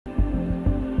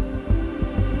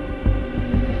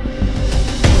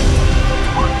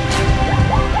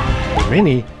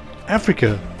many,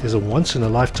 Africa is a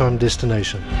once-in-a-lifetime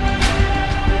destination.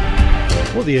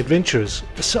 For the adventurers,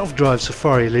 a self-drive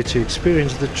safari lets you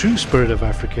experience the true spirit of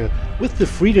Africa with the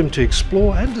freedom to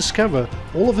explore and discover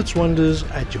all of its wonders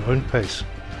at your own pace.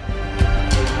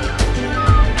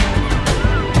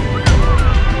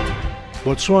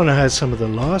 Botswana has some of the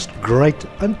last great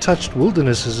untouched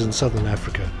wildernesses in southern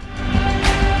Africa.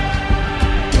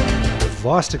 With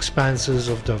vast expanses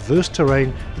of diverse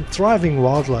terrain and thriving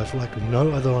wildlife like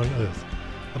no other on earth,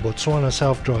 a Botswana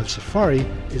self-drive safari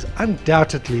is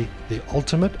undoubtedly the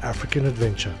ultimate African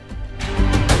adventure.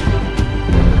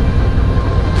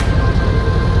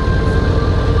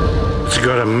 It's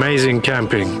got amazing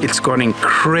camping. It's got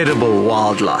incredible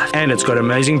wildlife. And it's got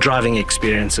amazing driving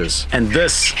experiences. And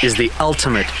this is the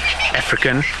ultimate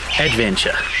African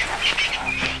adventure.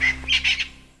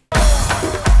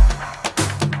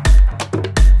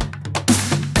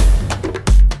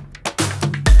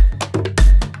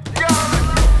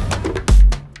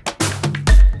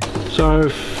 So,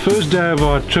 first day of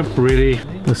our trip really.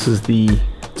 This is the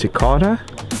Takla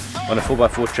on a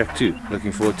 4x4 track too.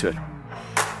 Looking forward to it.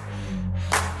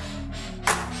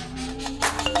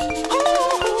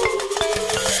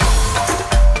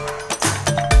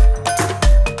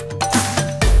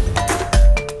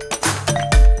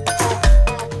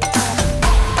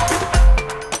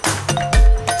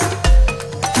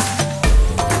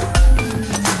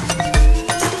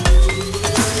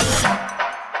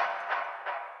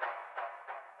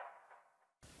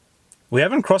 We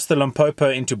haven't crossed the Limpopo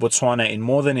into Botswana in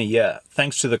more than a year,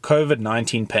 thanks to the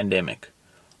COVID-19 pandemic.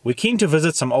 We're keen to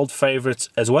visit some old favourites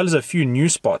as well as a few new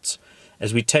spots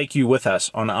as we take you with us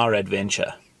on our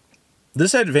adventure.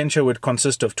 This adventure would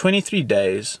consist of 23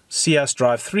 days, see us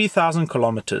drive 3,000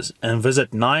 kilometers and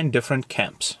visit 9 different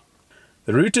camps.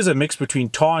 The route is a mix between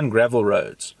tar and gravel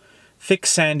roads, thick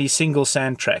sandy single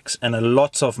sand tracks and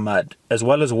lots of mud, as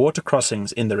well as water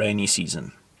crossings in the rainy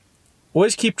season.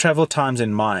 Always keep travel times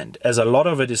in mind, as a lot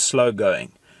of it is slow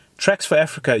going. Tracks for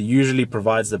Africa usually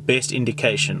provides the best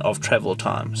indication of travel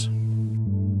times.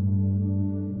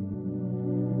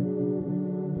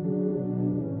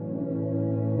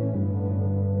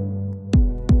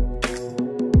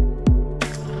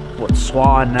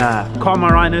 Botswana, Khama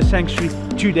Rhino Sanctuary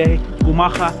today,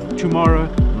 Xhumaga tomorrow,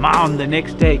 Maun the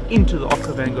next day, into the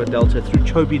Okavango Delta through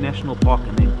Chobe National Park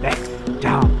and then back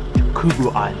down to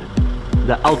Kubu Island.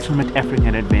 The ultimate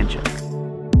African adventure.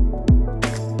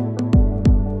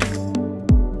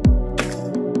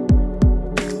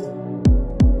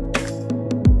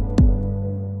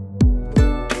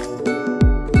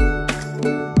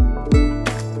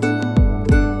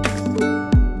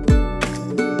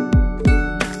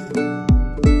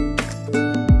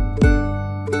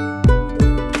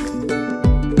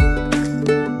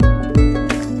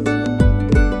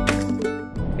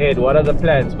 Ed, what are the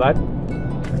plans, bud?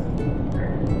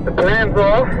 The plans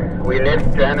are, we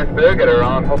left Johannesburg at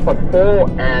around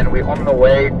 4:30 and we're on the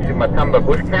way to Matamba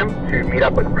Bush Camp to meet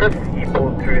up with Chris. He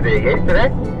pulled through there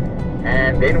yesterday.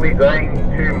 And then we're going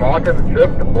to Martin's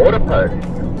Drift border post.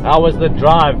 How was the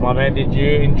drive, my man? Did you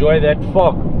enjoy that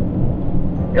fog?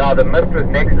 Yeah, the mist was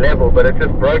next level, but it's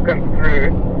just broken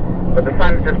through. But the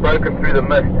sun's just broken through the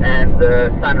mist and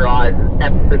the sunrise is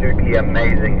absolutely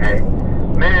amazing, hey?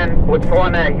 Man,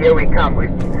 Botswana, here we come. We've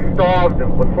starved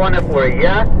in Botswana for a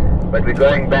year, but we're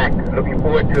going back. Looking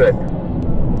forward to it.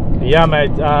 Yeah,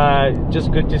 mate.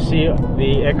 Just good to see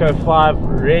the Echo 5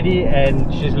 ready,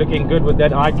 and she's looking good with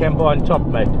that iCamper on top,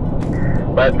 mate.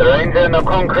 But the Ranger and the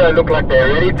Conqueror look like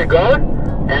they're ready to go.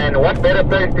 And what better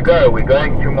place to go? We're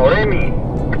going to Moremi.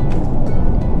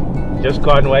 Just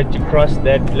can't wait to cross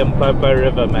that Limpopo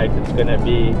River, mate. It's going to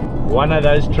be one of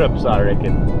those trips, I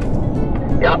reckon.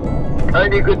 Yep.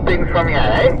 Only good things from here,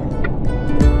 eh?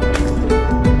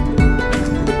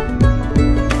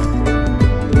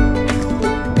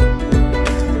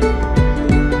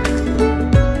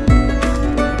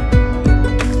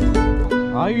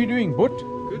 How are you doing, Boot?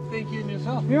 Good, thank you, and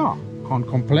yourself? Yeah, can't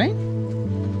complain.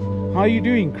 How are you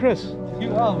doing, Chris?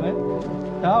 You are, man.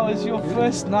 How was your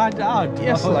first night out?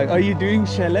 Yes. Like, are you doing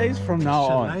chalets from now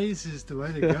on? Chalets is the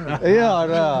way to go. Yeah,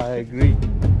 no, I agree.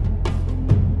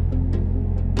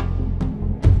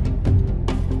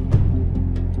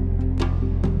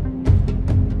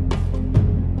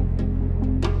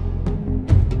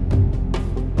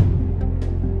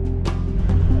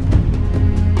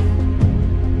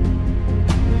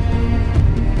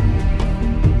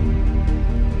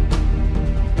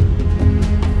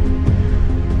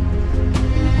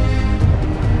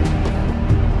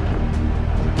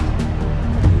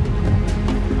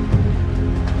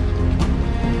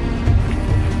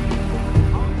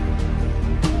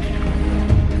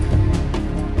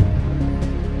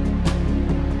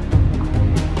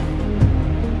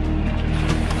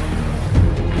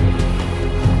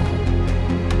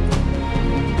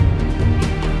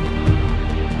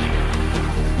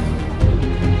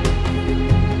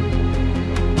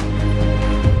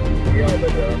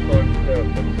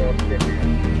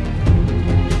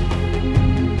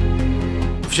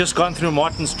 We've just gone through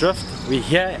Martin's Drift. We're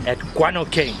here at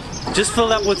King. Just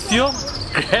filled up with fuel,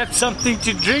 grabbed something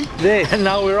to drink there, and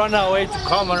now we're on our way to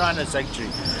Khama Rhino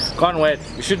Sanctuary. Can't wait.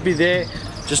 We should be there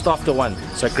just after 1.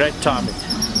 So great timing.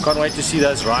 Can't wait to see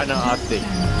those rhino out there.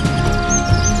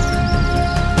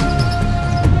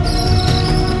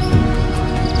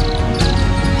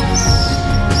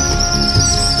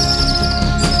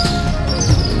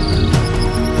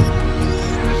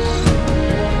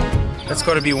 That's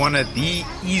got to be one of the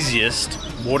easiest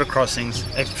water crossings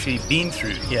actually been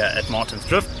through here at Martin's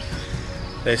Drift.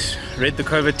 They read the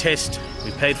COVID test,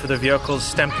 we paid for the vehicles,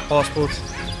 stamped the passports.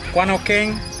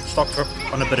 King, stocked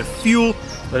up on a bit of fuel,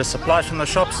 a bit of supplies from the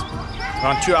shops.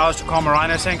 Around 2 hours to Khama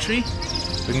Rhino Sanctuary.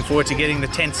 Looking forward to getting the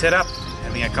tent set up,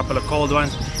 having a couple of cold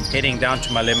ones, heading down to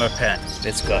Moremi Pan.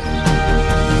 Let's go.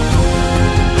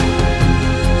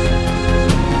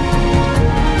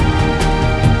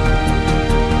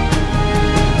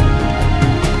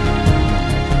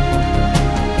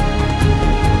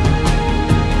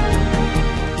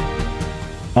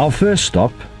 Our first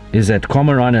stop is at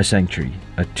Khama Rhino Sanctuary,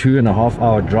 a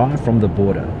 2.5-hour drive from the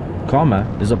border. Khama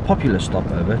is a popular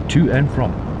stopover to and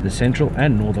from the central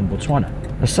and northern Botswana.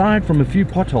 Aside from a few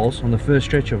potholes on the first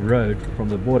stretch of road from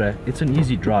the border, it's an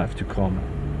easy drive to Khama.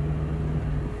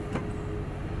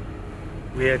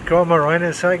 We're at Khama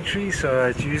Rhino Sanctuary, so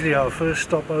it's usually our first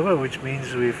stopover, which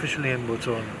means we're officially in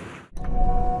Botswana.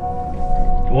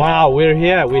 Wow, we're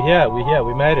here, we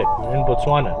made it. We're in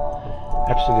Botswana.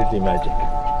 Absolutely magic.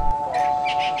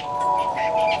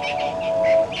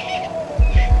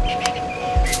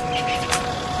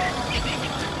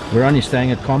 We're only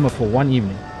staying at Khama for 1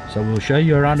 evening, so we'll show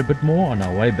you around a bit more on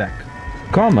our way back.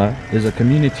 Khama is a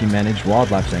community managed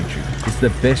wildlife sanctuary. It's the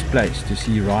best place to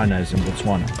see rhinos in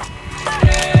Botswana.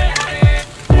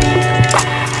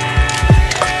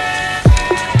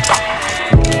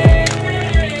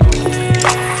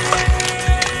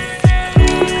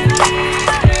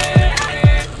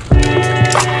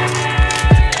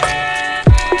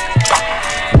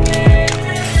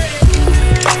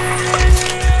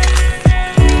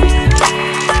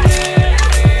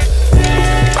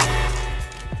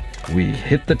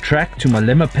 Hit the track to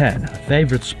Moremi Pan, a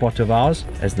favorite spot of ours,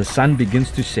 as the sun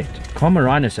begins to set. Khama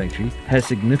Rhino Sanctuary has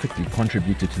significantly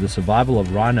contributed to the survival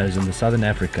of rhinos in the southern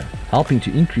Africa, helping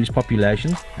to increase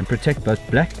populations and protect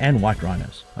both black and white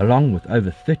rhinos, along with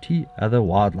over 30 other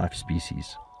wildlife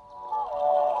species.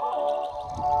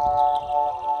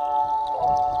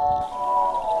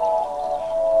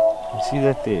 You see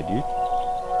that there, dude?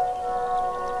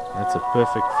 That's a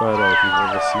perfect photo if you've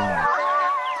ever seen one.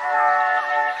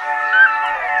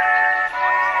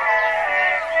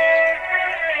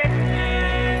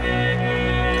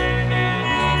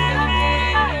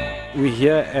 We're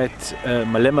here at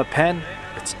Moremi Pan.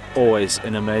 It's always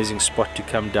an amazing spot to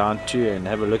come down to and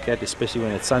have a look at, especially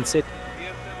when it's sunset.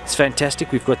 It's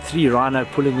fantastic. We've got 3 rhino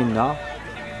pulling in now,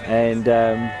 and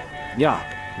yeah,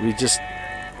 we're just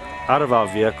out of our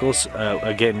vehicles.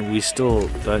 Again, we still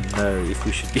don't know if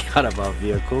we should be out of our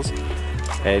vehicles,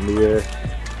 and we're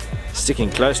sticking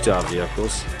close to our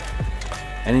vehicles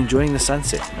and enjoying the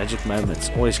sunset. Magic moments.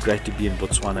 Always great to be in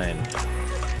Botswana, and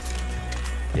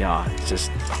yeah, it's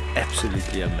just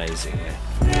absolutely amazing.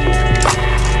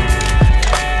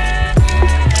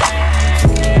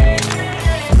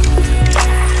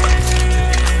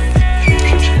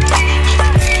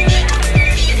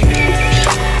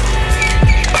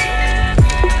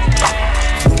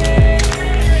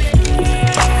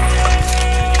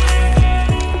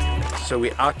 So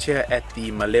we're out here at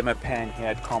the Moremi Pan here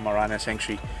at Khama Rhino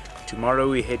Sanctuary. Tomorrow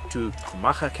we head to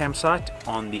Xhumaga campsite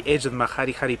on the edge of the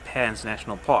Khari Pans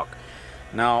National Park.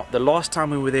 Now, the last time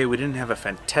we were there, we didn't have a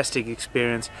fantastic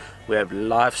experience. We have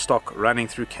livestock running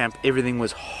through camp. Everything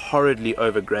was horridly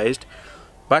overgrazed.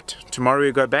 But tomorrow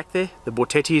we go back there. The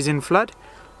Boteti is in flood.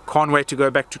 Can't wait to go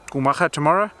back to Xhumaga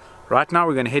tomorrow. Right now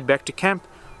we're going to head back to camp,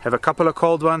 have a couple of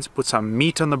cold ones, put some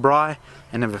meat on the braai,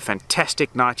 and have a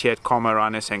fantastic night here at Khama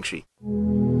Rhino Sanctuary.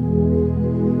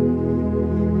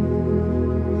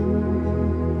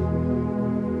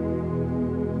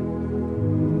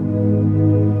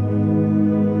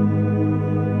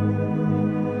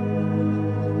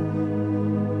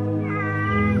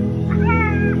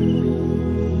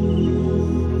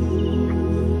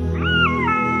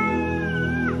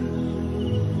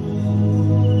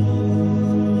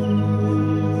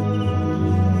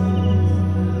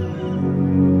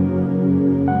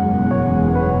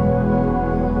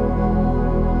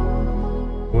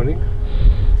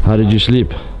 How did you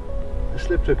sleep? I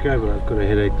slept okay, but I've got a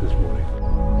headache this morning.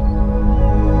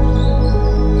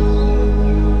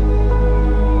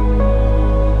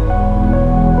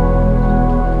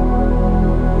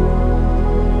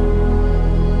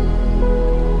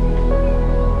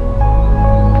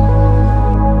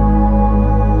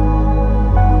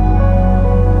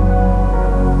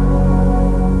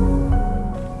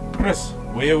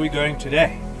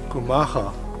 today?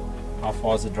 Xhumaga. How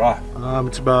far is the drive?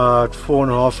 It's about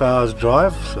 4.5 hours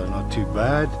drive, so not too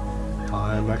bad.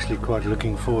 I'm actually quite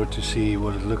looking forward to see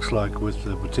what it looks like with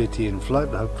the Boteti in flood.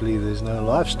 Hopefully there's no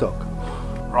livestock.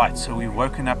 Right, so we've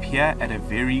woken up here at a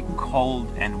very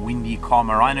cold and windy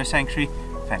Khama Rhino Sanctuary.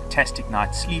 Fantastic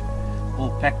night's sleep,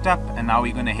 all packed up, and now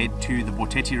we're going to head to the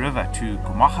Boteti River to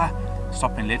Xhumaga,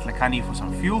 stop in Letlhakane for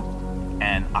some fuel,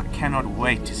 and I cannot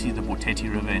wait to see the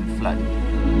Boteti River in flood.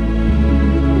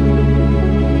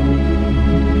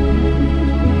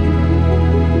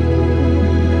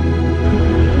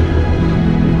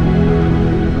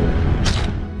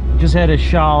 Just had a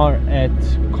shower at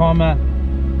Khama,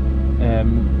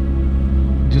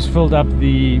 just filled up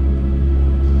the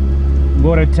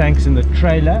water tanks in the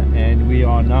trailer, and we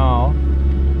are now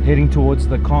heading towards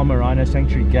the Khama Rhino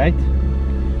Sanctuary gate,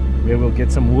 where we'll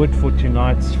get some wood for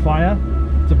tonight's fire.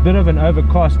 It's a bit of an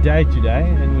overcast day today,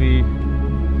 and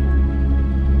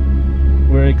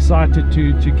we're excited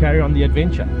to carry on the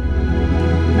adventure.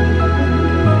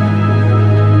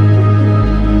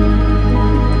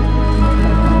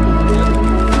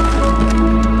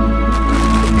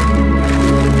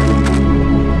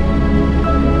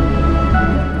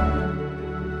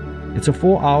 It's a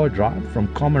 4-hour drive from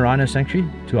Khama Rhino Sanctuary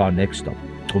to our next stop,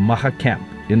 Xhumaga Camp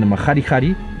in the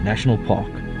Maqwee National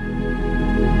Park.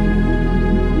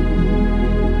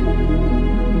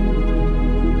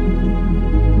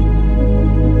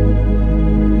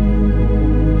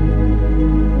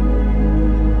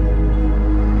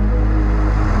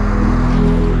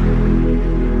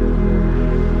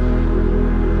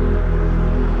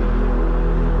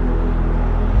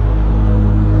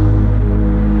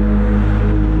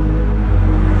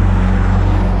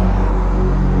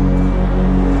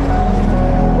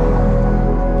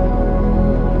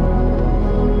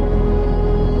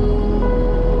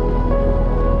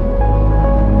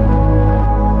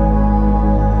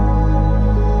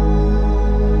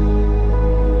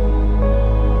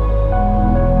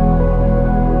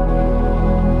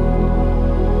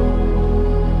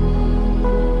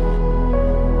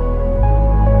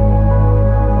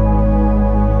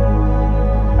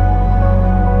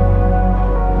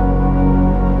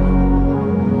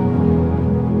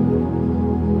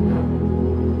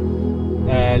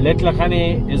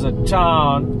 Letlhakane is a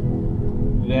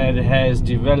town that has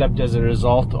developed as a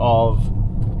result of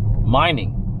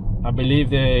mining. I believe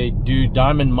they do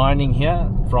diamond mining here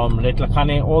from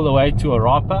Letlhakane all the way to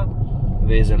Orapa.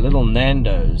 There's a little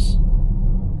Nando's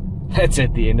that's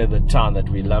at the end of the town that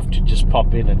we love to just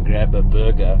pop in and grab a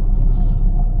burger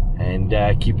and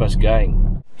keep us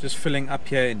going. Just filling up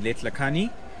here in Letlhakane,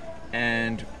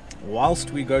 and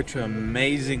whilst we go to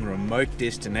amazing remote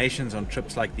destinations on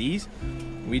trips like these,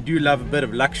 we do love a bit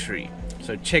of luxury,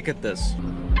 so check at this.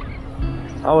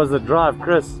 How was the drive,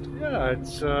 Chris? Yeah, it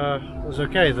was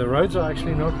okay. The roads are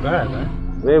actually not bad.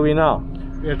 Where are we now?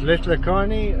 We're at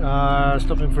Letlhakane,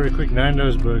 stopping for a quick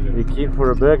Nando's burger. You keen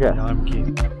for a burger? Yeah, I'm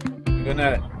keen. We're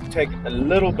gonna take a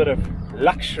little bit of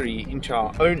luxury into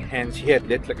our own hands here at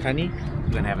Letlhakane.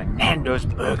 We're gonna have a Nando's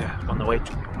burger on the way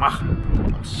to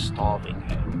Xhumaga. I'm starving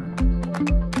here.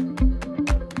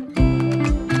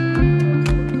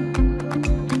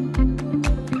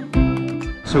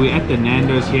 So we're at the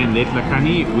Nando's here in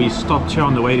Letlhakane. We stopped here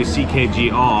on the way to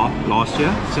CKGR last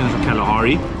year, Senator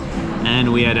Kalahari,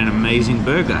 and we had an amazing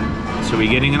burger. So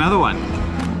we're getting another one.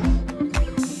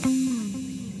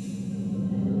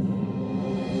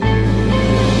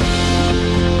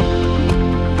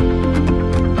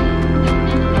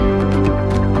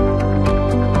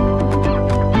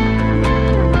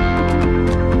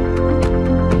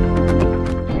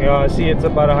 I see it's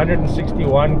about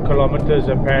 161 kilometers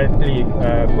apparently,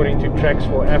 according to Tracks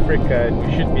for Africa, and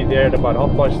we should be there at about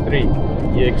 3:30.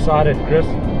 You excited, Chris?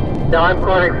 Yeah, I'm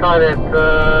quite excited.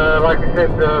 Like I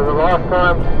said, the last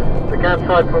time, the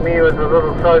campsite for me was a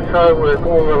little so-so with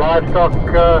all the livestock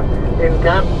in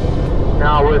camp.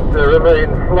 Now with the river in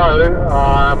flow,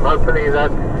 hopefully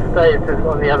that stays just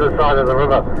on the other side of the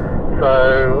river.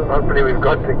 So hopefully we've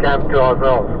got the camp to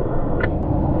ourselves.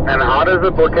 And how does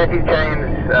the Boteti change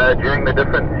during the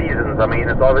different seasons? I mean,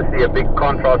 it's obviously a big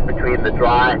contrast between the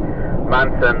dry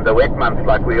months and the wet months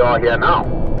like we are here now.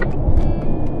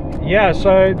 Yeah,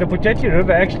 so the Boteti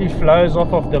River actually flows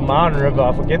off of the Main River.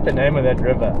 I forget the name of that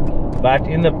river. But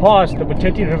in the past, the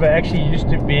Boteti River actually used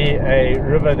to be a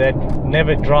river that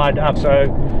never dried up. So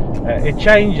it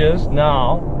changes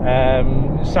now.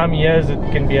 Some years it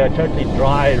can be a totally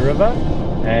dry river,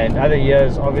 and other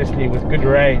years, obviously, with good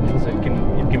rains, it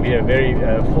can be a very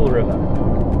full river.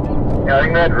 Yeah, I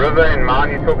think that river in Main,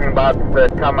 you're talking about the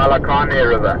Khama Rhino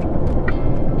River.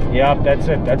 Yeah, that's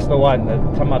it. That's the one. The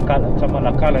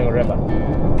Tamalakala River.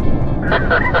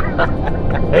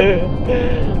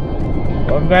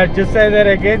 Oh man, just say that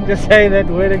again. Just say that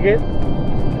word again.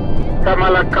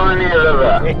 Tamalakani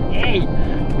River. Hey,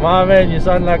 my man, you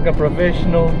sound like a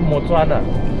professional Botswana.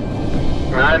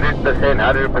 100%,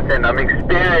 100%. I'm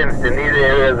experienced in these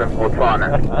areas of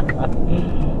Botswana.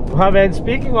 My man,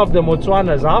 speaking of the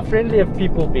Botswanas, how friendly have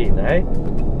people been, eh?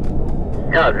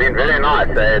 Yeah, it's been very nice.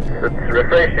 It's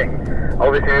refreshing.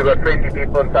 Obviously, we've got friendly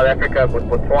people in South Africa, but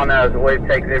Botswana always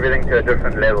takes everything to a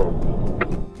different level.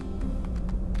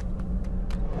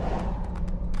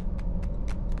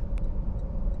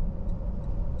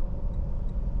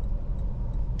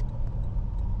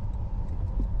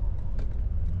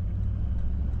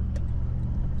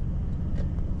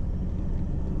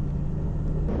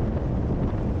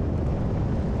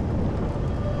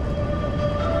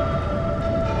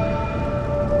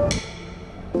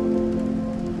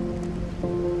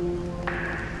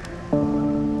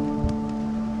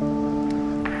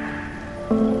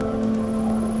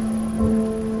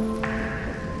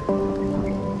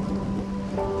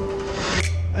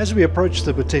 As we approach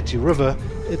the Boteti River,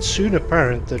 it's soon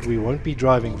apparent that we won't be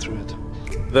driving through it.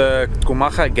 The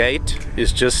Xhumaga gate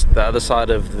is just the other side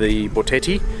of the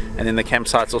Boteti, and then the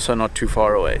campsite's also not too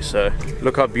far away. So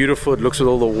look how beautiful it looks with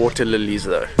all the water lilies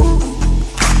though.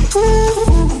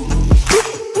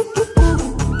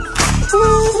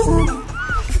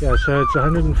 Yeah, so it's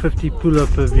 150 pula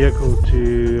per vehicle to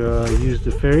use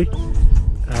the ferry,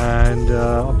 and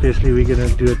obviously we're going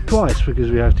to do it twice because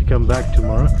we have to come back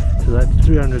tomorrow, so that's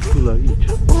 300 pula each.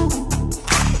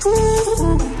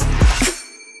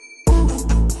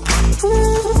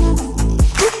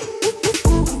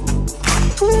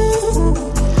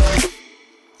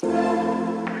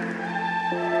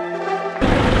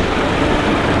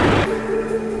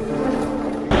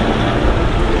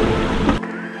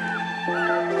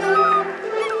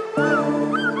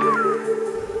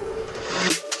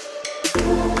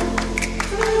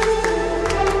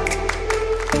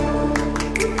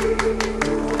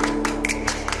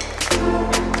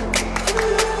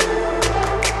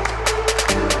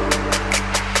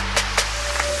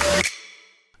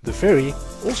 The ferry,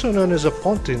 also known as a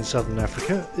pont in southern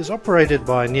Africa, is operated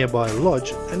by a nearby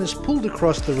lodge and is pulled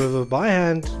across the river by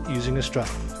hand using a strap.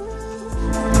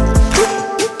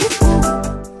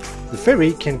 The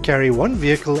ferry can carry one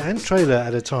vehicle and trailer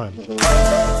at a time.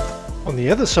 On the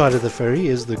other side of the ferry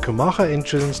is the Xhumaga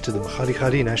entrance to the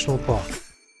Khwai National Park.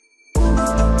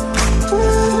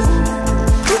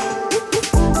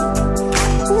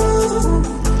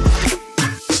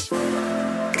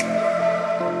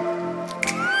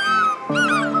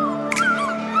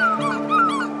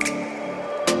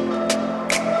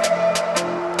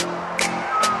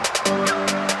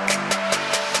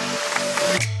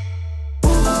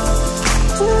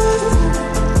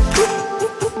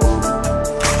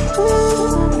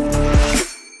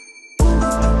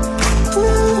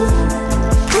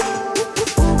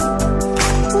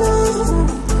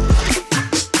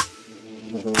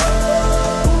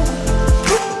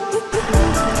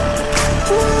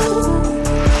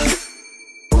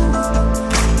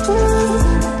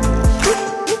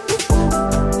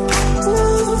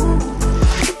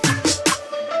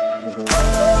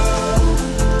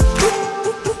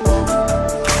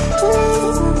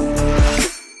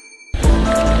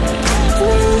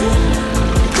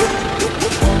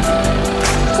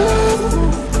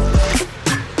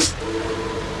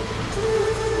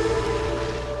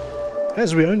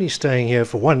 As we're only staying here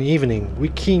for one evening,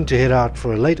 we're keen to head out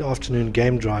for a late afternoon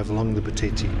game drive along the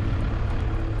Boteti.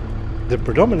 The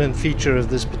predominant feature of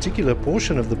this particular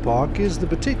portion of the park is the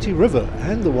Boteti River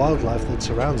and the wildlife that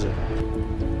surrounds it.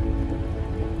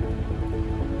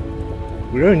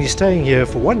 We're only staying here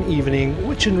for one evening,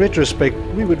 which in retrospect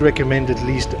we would recommend at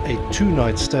least a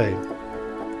 2-night stay.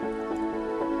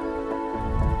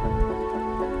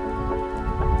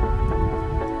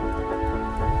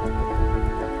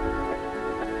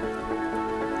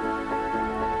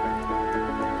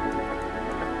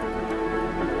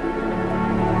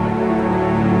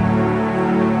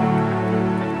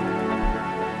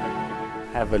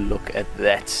 Have a look at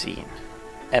that scene.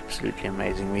 Absolutely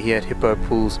amazing. We're here at Hippo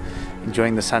Pools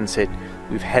enjoying the sunset.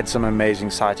 We've had some amazing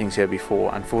sightings here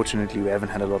before. Unfortunately, we haven't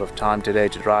had a lot of time today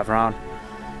to drive around,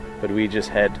 but we just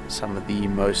had some of the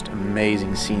most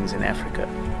amazing scenes in Africa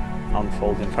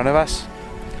unfold in front of us.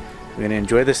 We're going to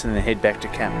enjoy this and then head back to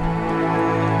camp.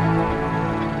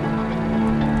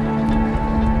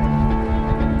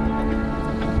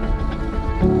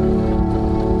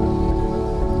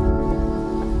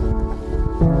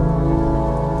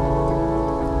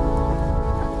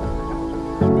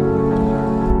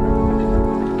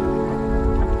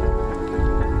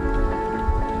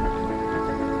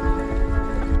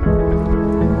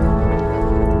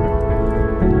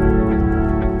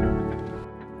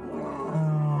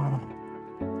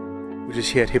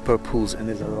 here at Hippo Pools, and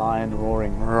there's a lion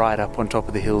roaring right up on top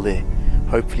of the hill there.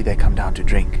 Hopefully they come down to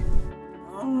drink.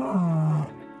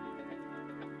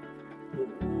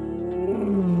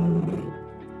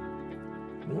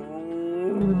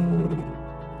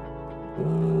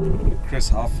 Chris,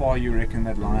 how far you reckon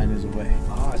that lion is away?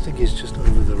 I think he's just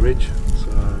over the ridge, so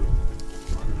I don't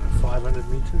know, 500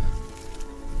 meters,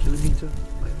 kilometer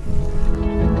maybe.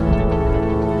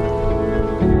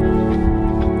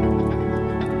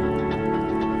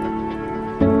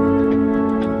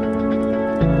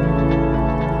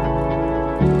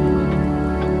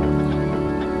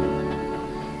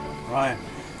 Ryan,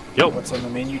 Yo. What's on the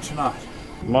menu tonight?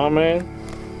 My man.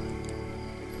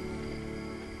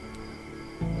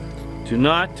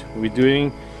 Tonight we're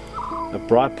doing a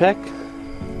braai pack,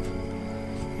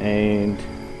 and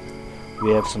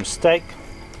we have some steak,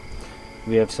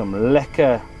 we have some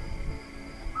lekker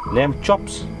lamb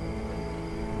chops,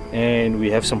 and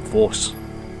we have some vors.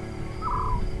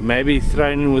 Maybe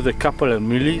thrown in with a couple of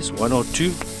mulies, 1 or 2,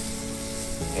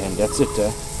 and that's it.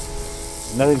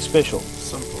 Nothing special.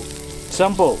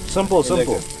 Simple.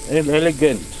 And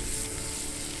elegant.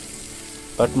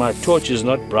 But my torch is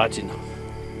not bright enough.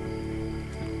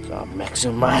 So I'm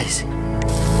maximizing.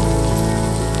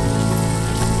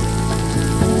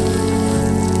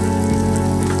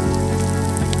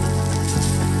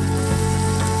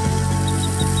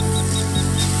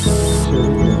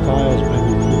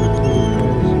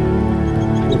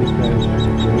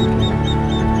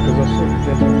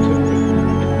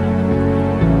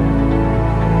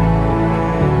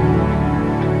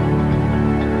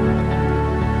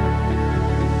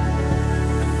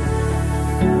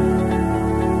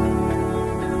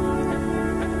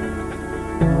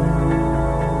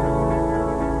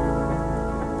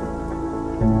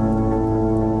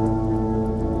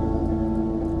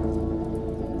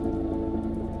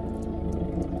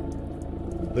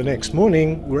 The next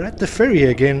morning, we're at the ferry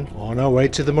again on our way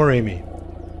to the Moremi.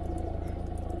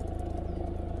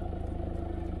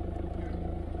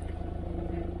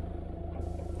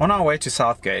 On our way to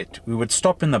South Gate, we would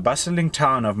stop in the bustling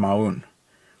town of Maun,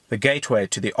 the gateway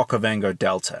to the Okavango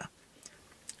Delta.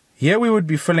 Here we would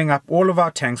be filling up all of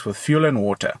our tanks with fuel and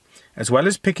water, as well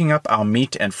as picking up our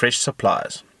meat and fresh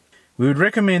supplies. We would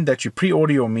recommend that you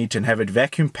pre-order your meat and have it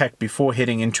vacuum packed before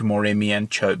heading into Moremi and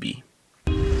Chobe.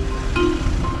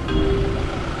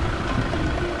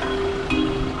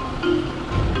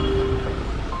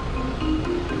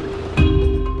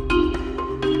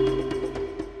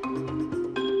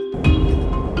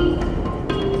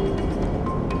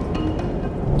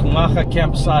 Xhumaga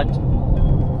campsite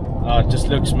just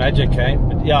looks magic, eh?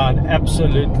 But yeah, an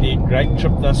absolutely great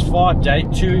trip thus far. Day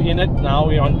 2 in it. Now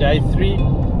we're on day 3,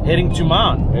 heading to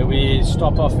Maun, where we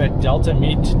stop off at Delta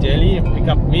Meat Deli and pick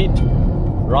up meat.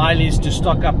 Riley's to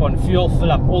stock up on fuel,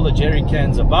 fill up all the jerry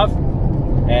cans above,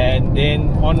 and then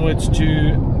onwards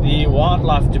to the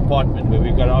wildlife department, where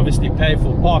we've got to obviously pay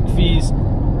for park fees,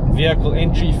 vehicle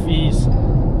entry fees,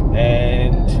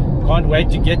 and can't wait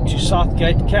to get to South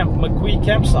Gate Maqwee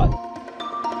campsite.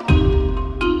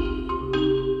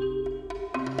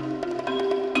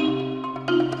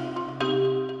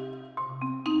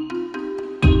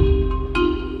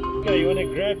 Okay, you want to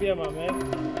grab here, my man?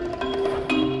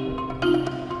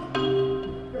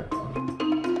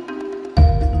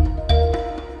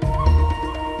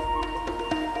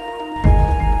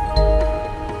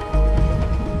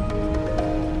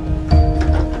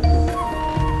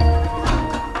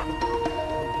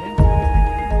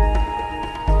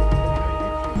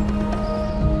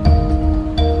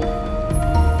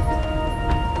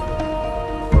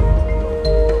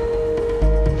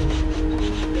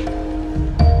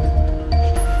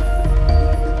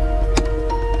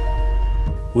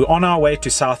 We're on our way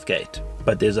to South Gate,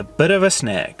 but there's a bit of a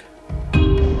snag.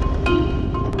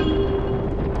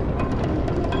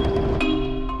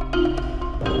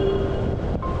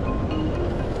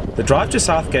 The drive to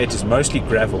South Gate is mostly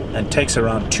gravel and takes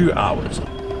around 2 hours.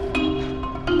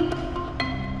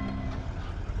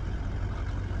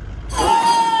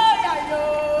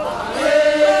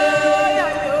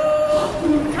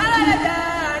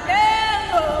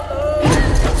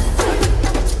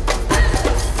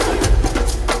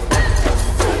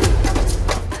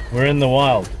 We're in the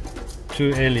wild.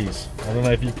 2 ellies. I don't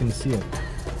know if you can see them.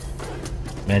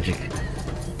 Magic.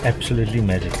 Absolutely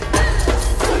magic.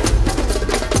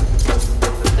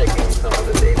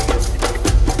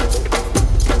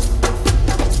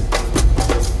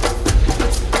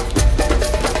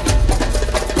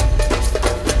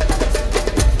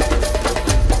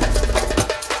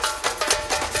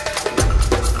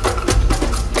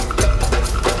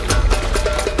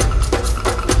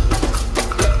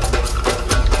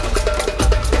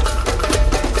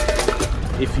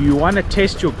 you want to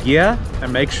test your gear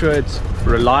and make sure it's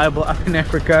reliable up in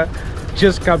Africa,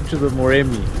 just come to the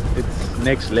Moremi. It's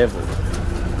next level.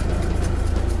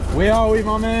 Where are we,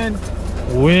 my man?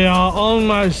 We are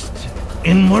almost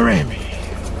in Moremi,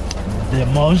 the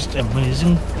most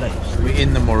amazing place. We're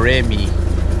in the Moremi,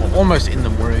 or almost in the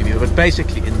Moremi, but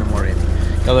basically in the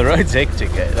Moremi. Now the road's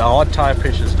hectic, eh? The hard tire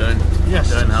pressures don't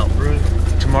help.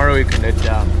 Tomorrow we can let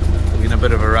down. We're in a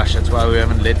bit of a rush, that's why we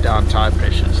haven't let down tire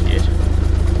pressures yet.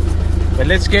 But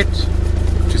let's get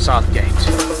to South Gate.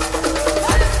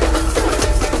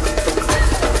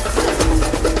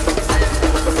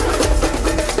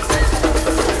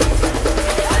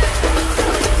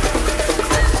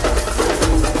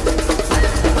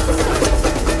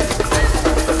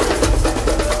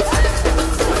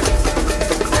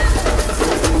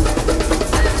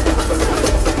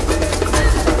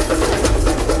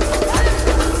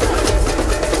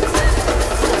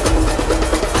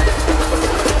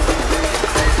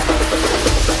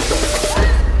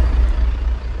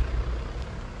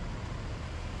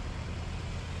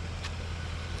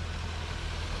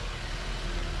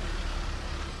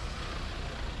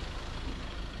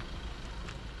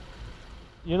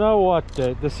 You know what,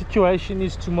 the situation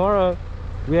is tomorrow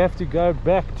we have to go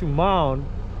back to Maun,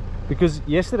 because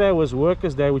yesterday was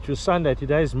Workers' Day, which was Sunday.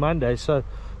 Today is Monday, so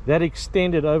that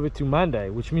extended over to Monday,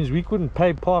 which means we couldn't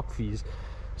pay park fees.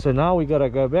 So now we got to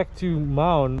go back to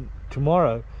Maun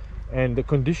tomorrow. And the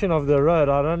condition of the road,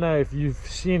 I don't know if you've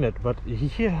seen it, but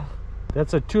yeah,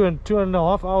 that's a two and a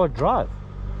half hour drive.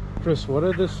 Chris, what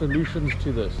are the solutions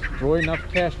to this? Draw enough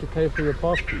cash to pay for your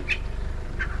park fees?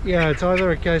 Yeah, it's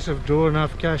either a case of draw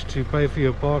enough cash to pay for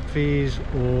your park fees,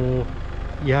 or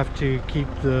you have to keep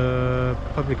the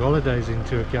public holidays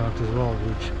into account as well,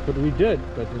 which... But we did,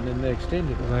 but then they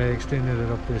extended it. They extended it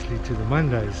obviously to the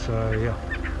Mondays, so yeah.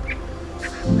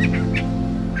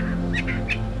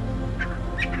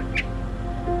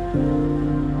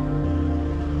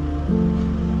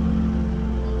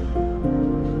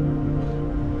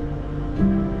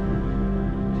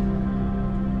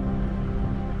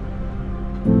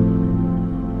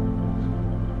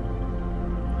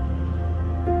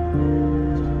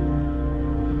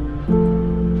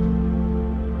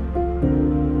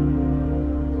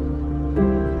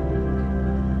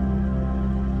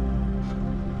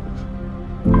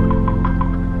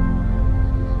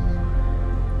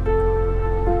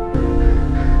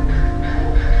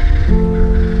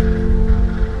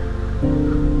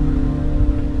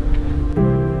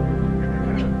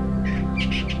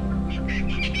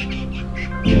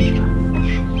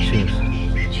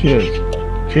 Cheers.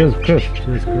 Cheers, Chris.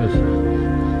 Cheers, Chris.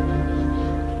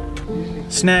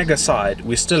 Snag aside,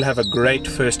 we still have a great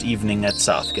first evening at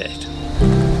South Gate.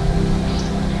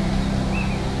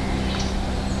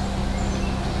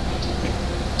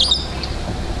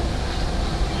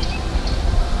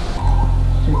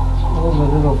 All the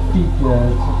little feet there,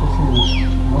 it's obviously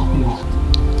monkeys.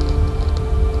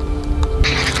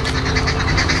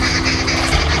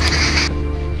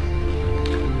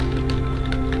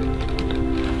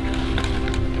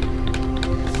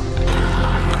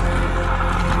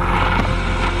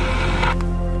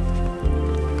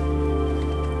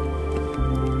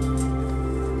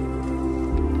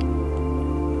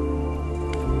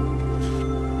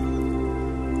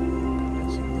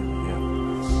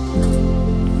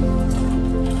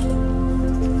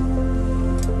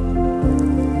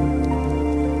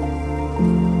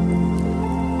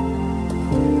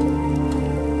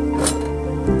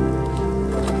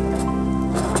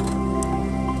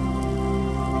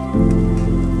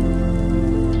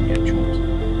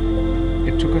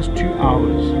 It took us 2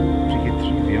 hours to get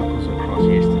 3 vehicles across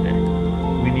yesterday.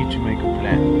 We need to make a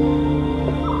plan.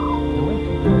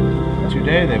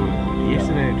 Today they were good.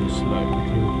 Yesterday it was slow.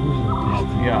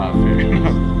 Yeah, fair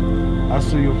enough. I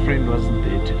saw your friend wasn't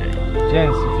there today.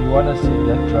 Gents, if you want to see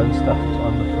that drone stuff, it's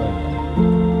on the phone.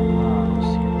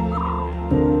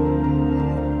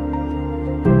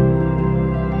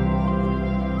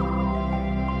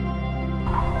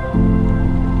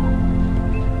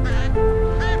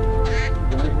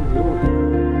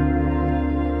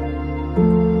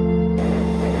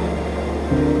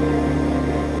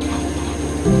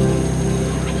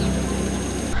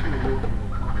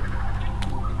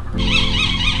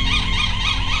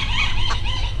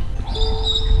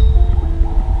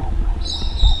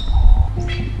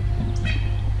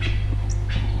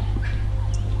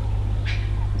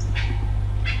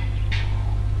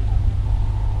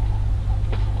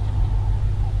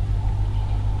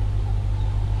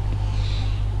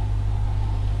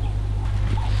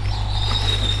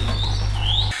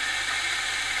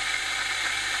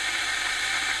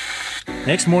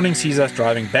 Next morning sees us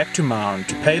driving back to Maun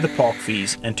to pay the park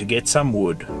fees and to get some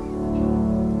wood. That's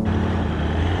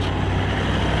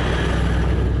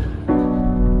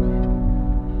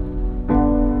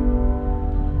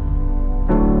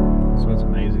what's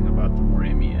amazing about the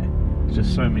Moremi, eh? There's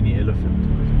just so many elephants.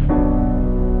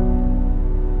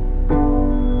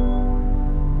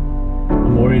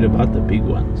 I'm worried about the big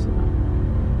ones,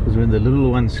 because when the little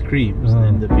one screams,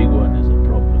 then the big one is a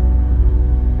problem.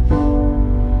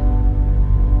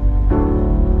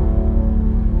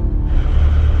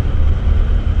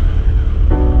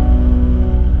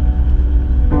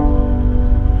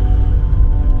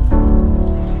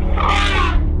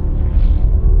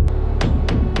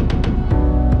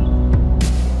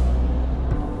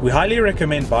 We highly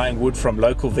recommend buying wood from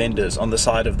local vendors on the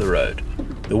side of the road.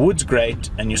 The wood's great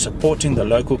and you're supporting the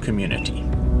local community.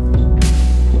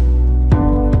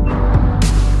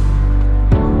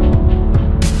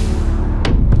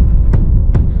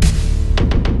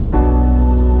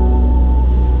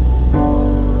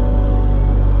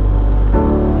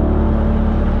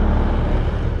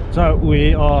 So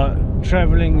we are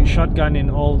traveling shotgun in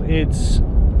old Ed's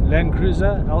Land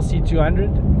Cruiser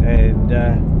LC200, and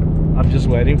I'm just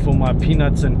waiting for my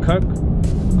peanuts and Coke,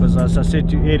 because as I said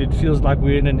to Ed, it feels like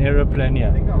we're in an aeroplane here.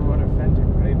 I think I've got a Fanta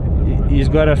grape in. He's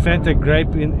got a Fanta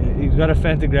grape he's got a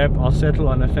Fanta grape. I'll settle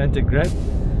on a Fanta grape,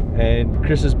 and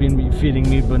Chris has been feeding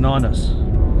me bananas.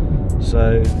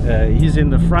 So he's in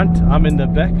the front, I'm in the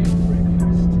back,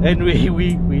 and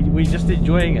we just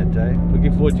enjoying it.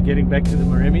 Looking forward to getting back to the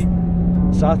Moremi.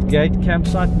 South Gate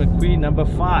Campsite Maqwee number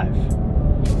 5.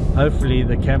 Hopefully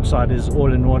the campsite is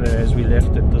all in order as we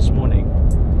left it this morning.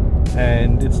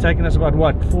 And it's taken us about,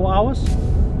 what, 4 hours?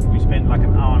 We spent like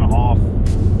an hour and a half,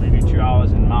 maybe 2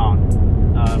 hours in Maun,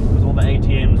 because all the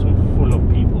ATMs were full of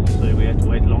people, so we had to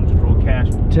wait long to draw cash.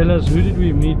 Tell us, who did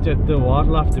we meet at the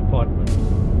wildlife department?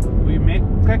 We met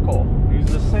Takla,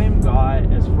 who's the same guy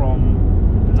as from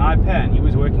the Naipan. He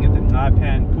was working at the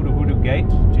Naipan Puruhuru Gate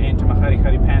to enter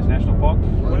Makarikari Pans National Park.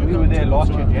 When we were there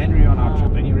last year, January, on our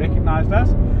trip, and he recognized us,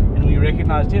 and we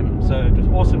recognized him. So it was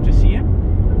awesome to see him.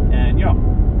 And yeah,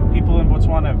 people in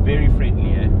Botswana are very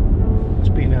friendly. It's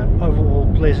been an overall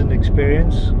pleasant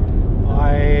experience.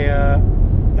 I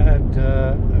had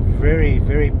a very,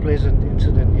 very pleasant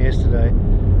incident yesterday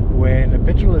when a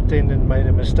petrol attendant made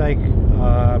a mistake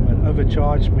and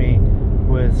overcharged me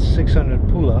with 600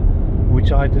 pula,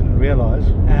 which I didn't realize,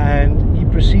 and he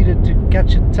proceeded to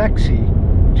catch a taxi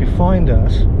to find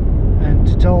us and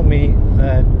to tell me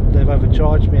that they've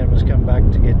overcharged me and must come back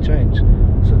to get change.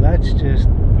 So that's just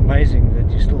amazing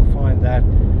that you still find that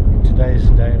in today's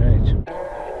day and age.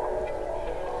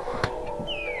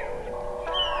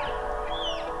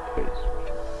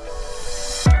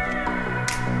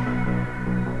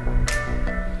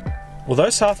 Although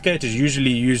Southgate is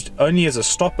usually used only as a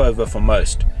stopover for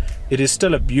most, it is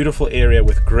still a beautiful area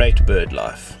with great bird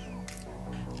life.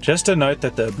 Just a note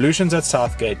that the ablutions at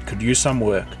Southgate could use some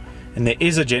work, and there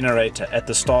is a generator at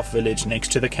the staff village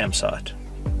next to the campsite.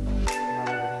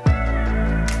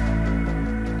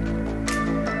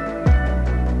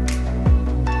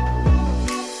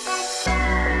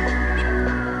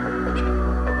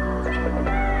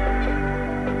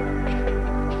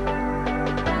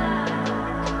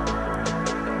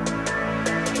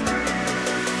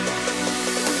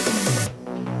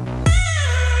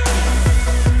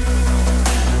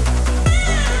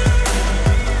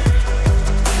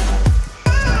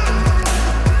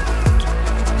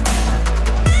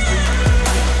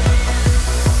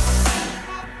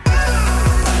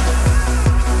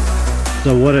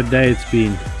 So what a day it's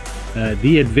been.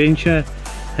 The adventure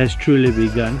has truly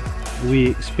begun.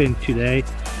 We spent today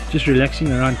just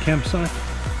relaxing around campsite.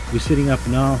 We're sitting up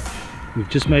now. We've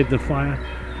just made the fire.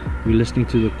 We're listening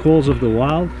to the calls of the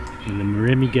wild in the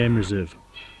Moremi Game Reserve.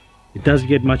 It doesn't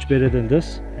get much better than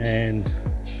this, and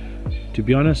to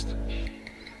be honest,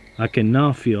 I can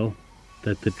now feel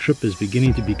that the trip is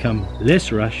beginning to become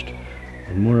less rushed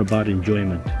and more about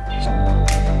enjoyment.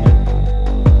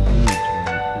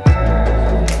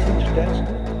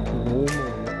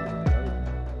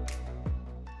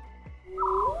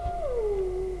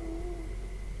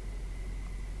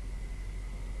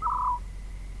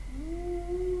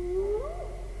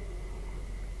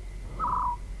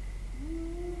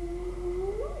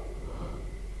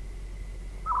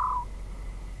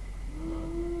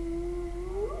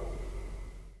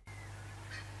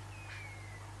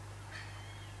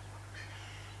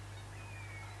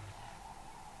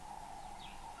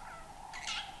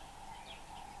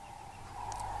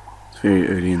 Very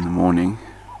early in the morning,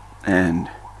 and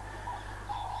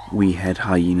we had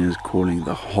hyenas calling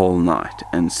the whole night,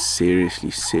 and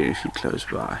seriously close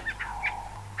by.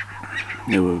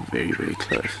 They were very, very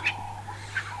close.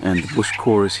 And the bush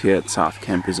chorus here at South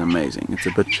Camp is amazing. It's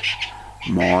a bit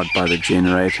marred by the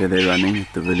generator they're running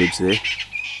at the village there.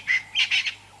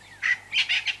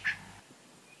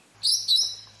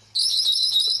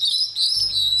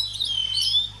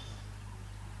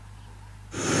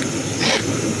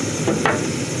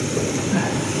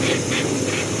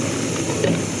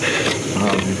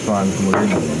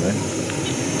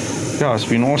 Yeah, it's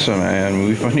been awesome, and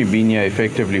we've only been here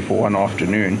effectively for one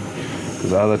afternoon,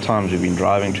 because other times we've been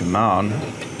driving to Maun,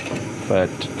 but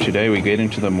today we get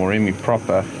into the Moremi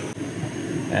proper,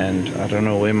 and I don't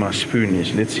know where my spoon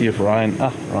is. Let's see if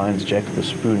Ryan's jacked the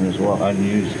spoon as well.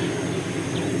 Unused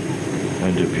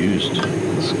and abused.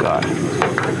 This guy.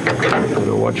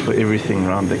 Gotta watch for everything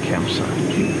around the campsite.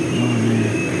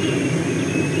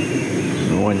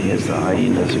 No one hears the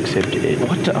hyenas except Ed.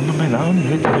 What? I only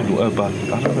heard that about,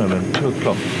 I don't know, man, 2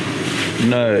 o'clock.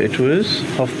 No, it was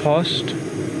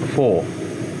 4:30.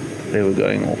 They were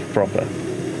going off proper.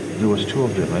 There was 2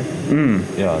 of them, eh?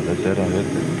 Yeah, that I heard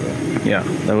them. Yeah,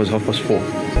 that was 4:30.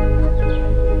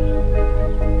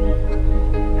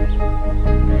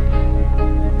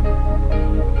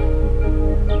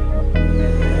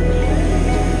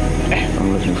 I'm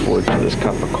looking forward to this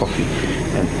cup of coffee.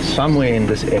 And somewhere in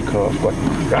this echo I've got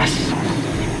rust.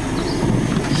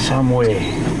 Somewhere.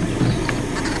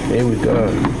 There we go.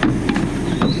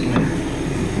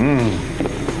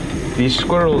 These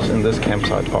squirrels in this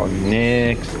campsite are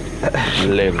next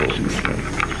level.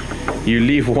 You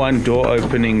leave one door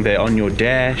opening, they're on your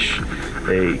dash,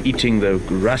 they're eating the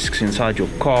rusks inside your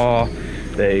car,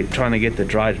 they're trying to get the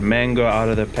dried mango out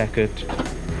of the packet.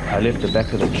 I left the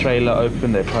back of the trailer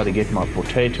open, they try to get my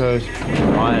potatoes.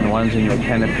 Ryan, one's in your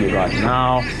canopy right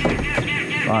now.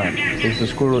 Ryan, there's a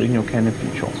squirrel in your canopy,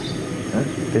 Charles. Huh?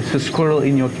 There's a squirrel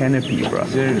in your canopy, bro.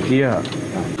 Yeah.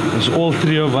 Because all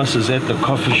 3 of us is at the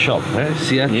coffee shop, eh?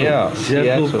 Seattle. Yeah,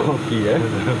 Seattle coffee, eh?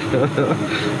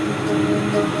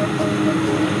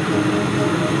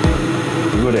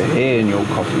 You got a hair in your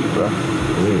coffee, bro.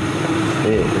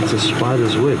 Hair. It's a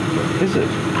spider's web. Is it?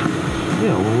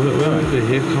 Yeah, well, where did the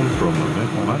hair come from, man?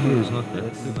 My hair is not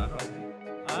that thin.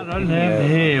 I don't have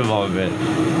hair, my man.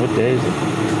 What day is it?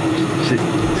 6.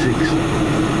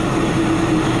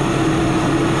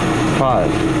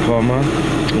 5. Khama.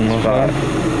 5.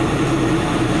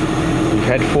 We've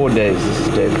had 4 days, this is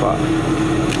day 5.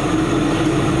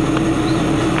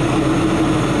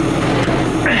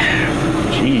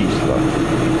 Jeez,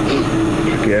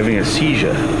 like you're having a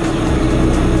seizure.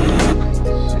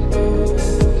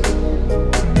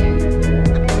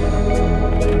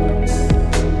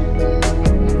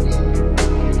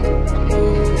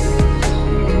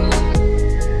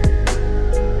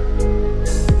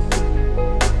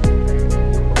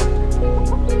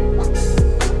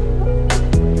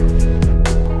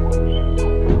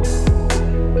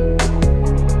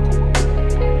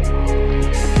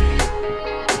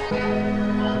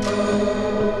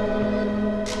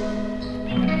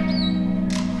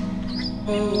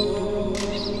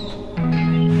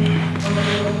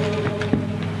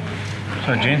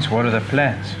 So gents, what are the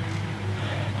plans?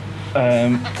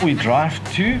 We drive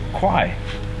to Khwai,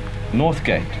 North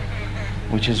Gate,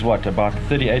 which is what, about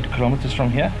 38 kilometers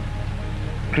from here?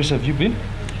 Chris, have you been?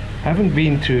 Haven't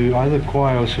been to either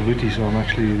Khwai or Savuti, so I'm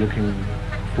actually looking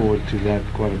forward to that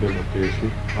quite a bit,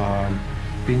 obviously.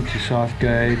 Been to South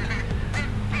Gate.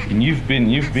 And you've been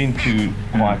to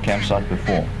Khwai campsite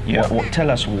before. Yeah. Tell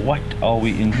us, what are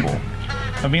we in for?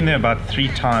 I've been there about 3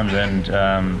 times, and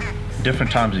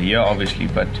different times a year obviously,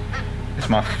 but it's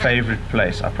my favorite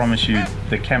place. I promise you,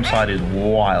 the campsite is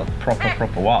wild, proper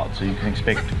wild, so you can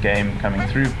expect game coming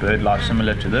through, bird life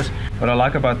similar to this. What I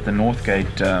like about the North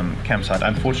Gate campsite,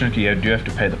 unfortunately you do have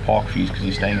to pay the park fees because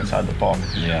you're staying inside the park,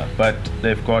 yeah, but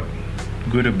they've got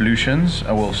good ablutions.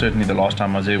 Well, certainly the last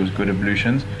time I was there was good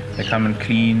ablutions. They come and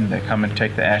clean, they come and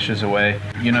take the ashes away.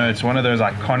 You know, it's one of those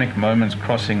iconic moments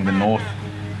crossing the North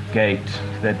Gate,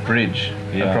 that bridge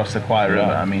across the Khwai River.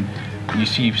 I mean, you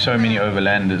see so many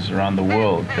overlanders around the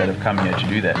world that have come here to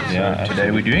do that. Yeah, so today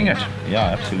we're doing it.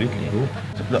 Yeah, absolutely. Cool.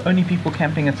 So the only people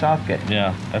camping at South Gate.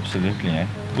 Yeah, absolutely. Eh?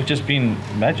 Which has been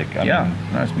magic. I mean,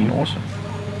 no, it's been awesome.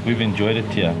 We've enjoyed it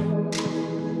here.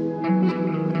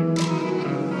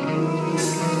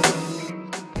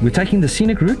 We're taking the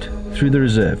scenic route through the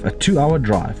reserve, a 2-hour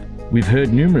drive. We've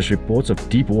heard numerous reports of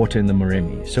deep water in the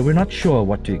Moremi, so we're not sure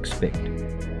what to expect.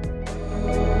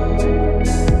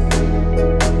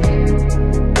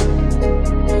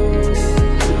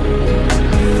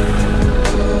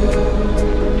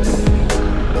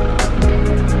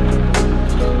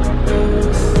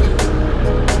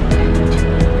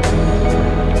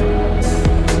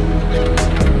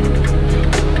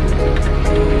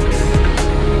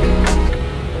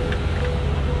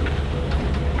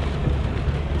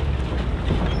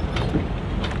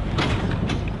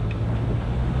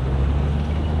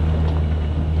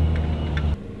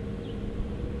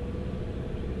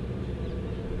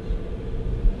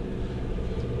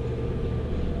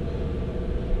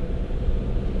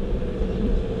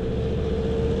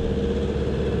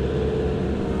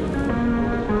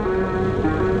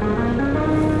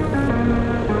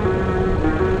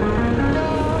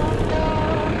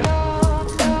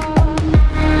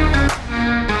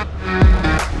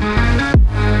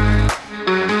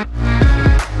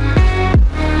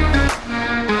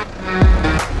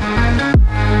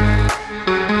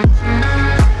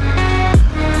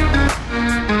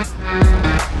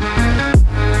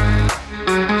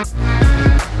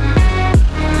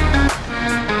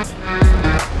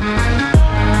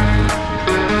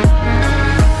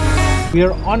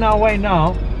 on our way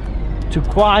now to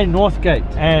Khwai North Gate,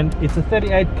 and it's a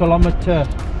 38-kilometer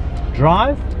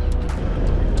drive.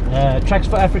 Tracks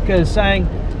for Africa is saying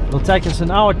it'll take us an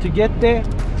hour to get there,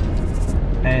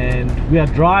 and we are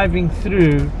driving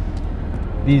through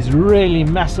these really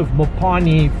massive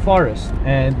Mopani forests,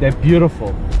 and they're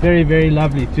beautiful. Very, very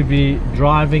lovely to be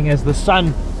driving as the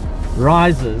sun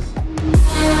rises.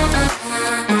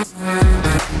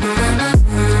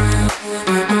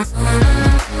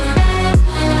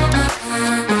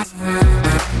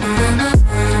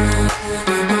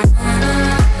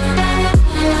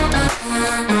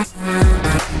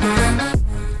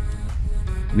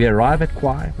 We arrive at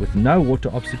Khwai with no water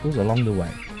obstacles along the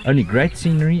way, only great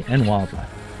scenery and wildlife.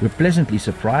 We're pleasantly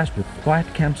surprised with quiet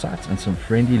campsites and some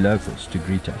friendly locals to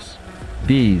greet us.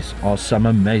 These are some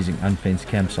amazing unfenced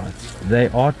campsites. They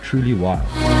are truly wild.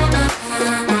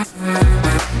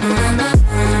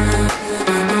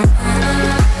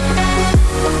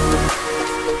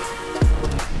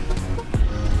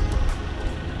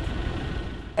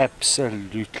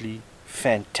 Absolutely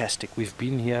fantastic. We've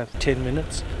been here 10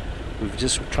 minutes. We're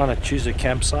just trying to choose a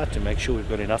campsite to make sure we've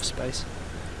got enough space.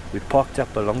 We parked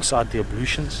up alongside the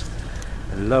ablutions,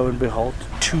 and lo and behold,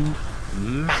 2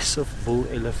 massive bull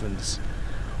elephants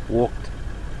walked,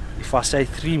 if I say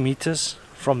 3 meters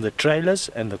from the trailers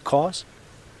and the cars.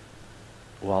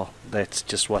 Well, that's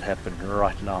just what happened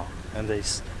right now. And they're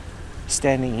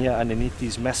standing here underneath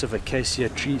these massive acacia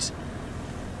trees,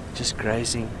 just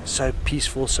grazing, so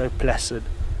peaceful, so placid.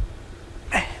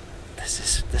 Man,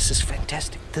 this is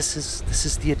fantastic. This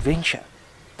is the adventure.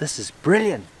 This is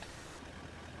brilliant.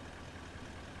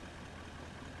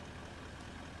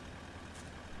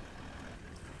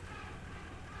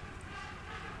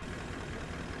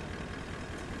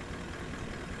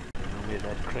 Where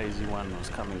that crazy one was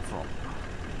coming from.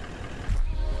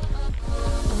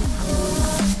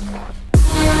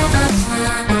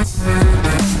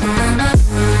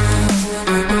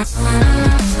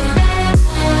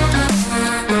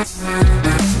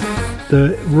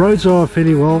 The roads are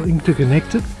fairly well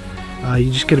interconnected.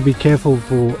 You just got to be careful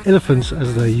for elephants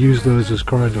as they use those as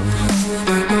corridors.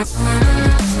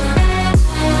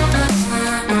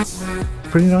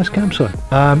 Pretty nice campsite.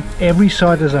 Every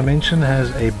site, as I mentioned,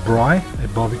 has a braai, a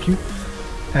barbecue,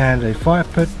 and a fire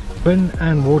pit, bin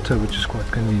and water, which is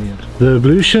quite convenient. The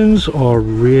ablutions are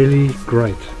really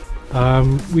great.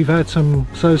 We've had some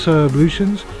so-so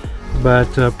ablutions,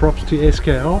 but props to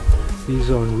SKL. These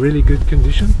are in really good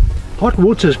condition. Hot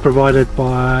water is provided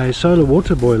by solar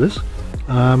water boilers.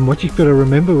 What you've got to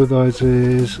remember with those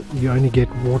is you only get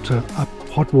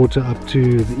hot water up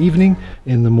to the evening.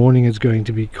 In the morning it's going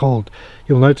to be cold.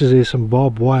 You'll notice there's some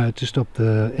barbed wire to stop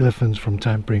the elephants from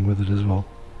tampering with it as well.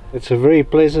 It's a very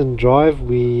pleasant drive.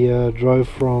 We drove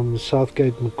from South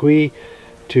Gate Maqwee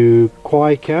to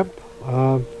Khwai camp.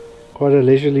 Quite a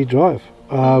leisurely drive.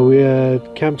 We're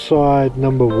at campsite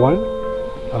number 1.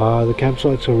 The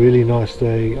campsites are really nice.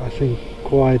 They, I think,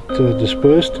 quite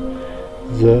dispersed.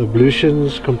 The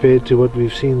ablutions compared to what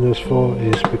we've seen thus far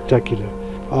is spectacular.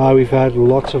 We've had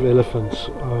lots of elephants.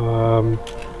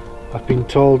 I've been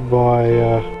told by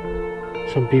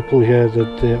some people here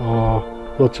that there are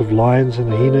lots of lions and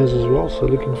hyenas as well, so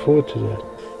looking forward to that.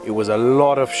 It was a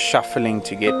lot of shuffling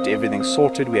to get everything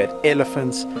sorted. We had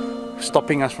elephants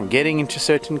stopping us from getting into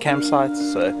certain campsites,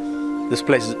 so this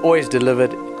place is always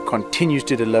delivered, continues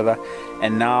to deliver,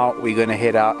 and now we're going to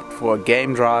head out for a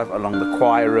game drive along the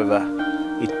Khwai River.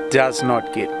 It does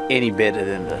not get any better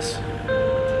than this.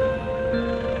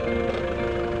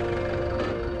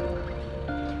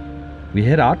 We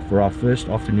head out for our first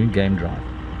afternoon game drive.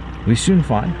 We soon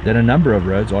find that a number of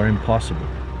roads are impassable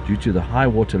due to the high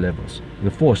water levels.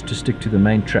 We're forced to stick to the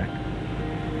main track.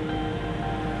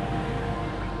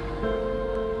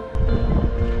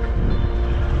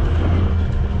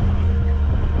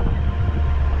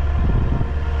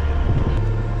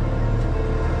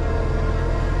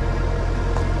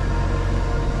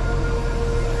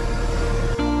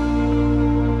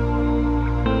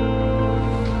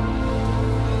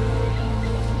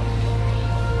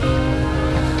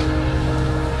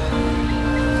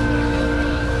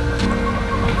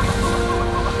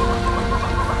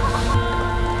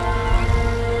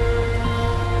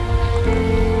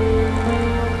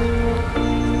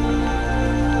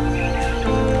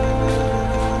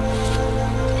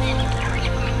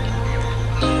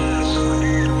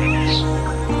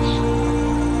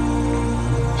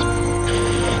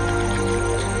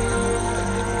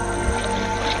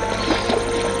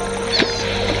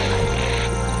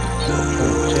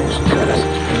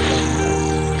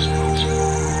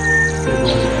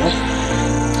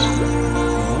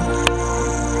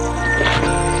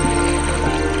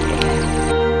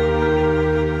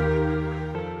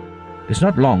 It's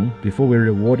not long before we're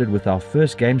rewarded with our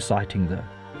first game sighting though.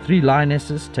 3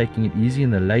 lionesses taking it easy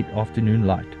in the late afternoon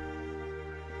light.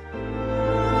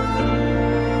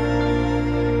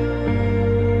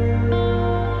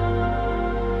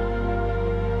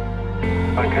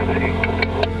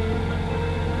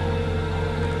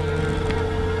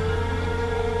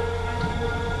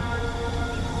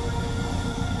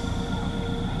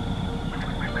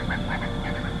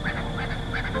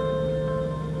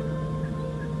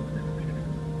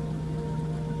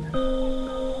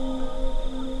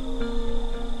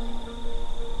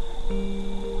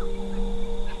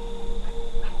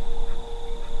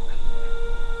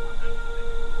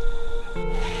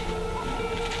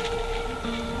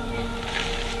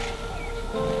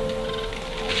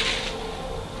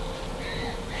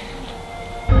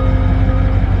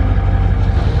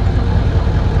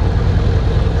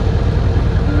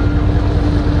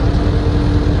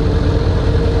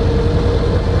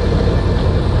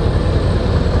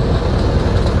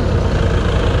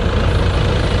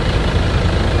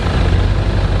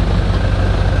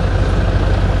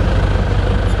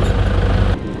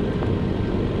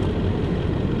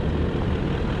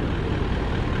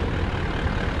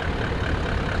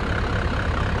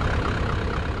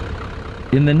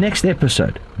 In the next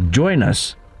episode, join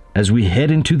us as we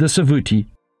head into the Savuti,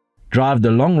 drive the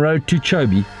long road to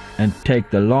Chobe, and take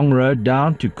the long road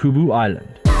down to Kubu Island.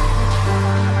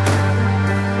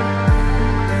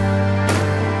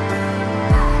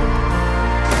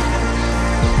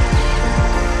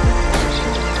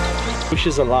 Bush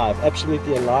is alive,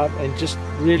 absolutely alive, and just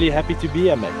really happy to be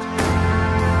here, mate.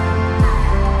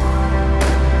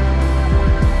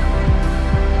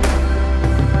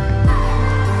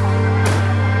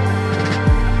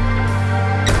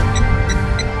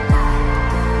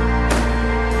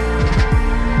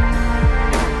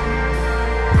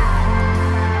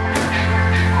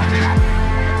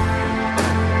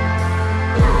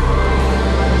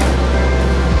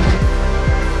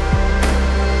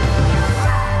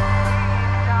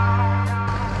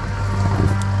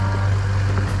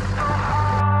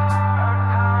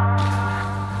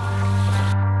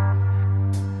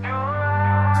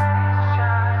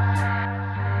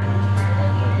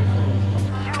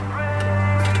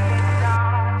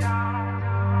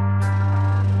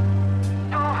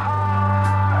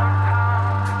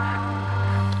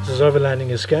 This is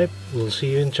Overlanding Escape. We'll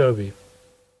see you in Chobe.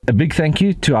 A big thank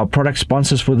you to our product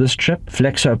sponsors for this trip: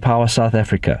 FlexoPower South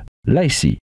Africa,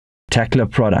 Lacie, Takla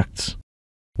Products,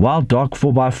 Wild Dog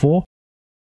 4x4,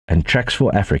 and Tracks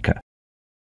for Africa.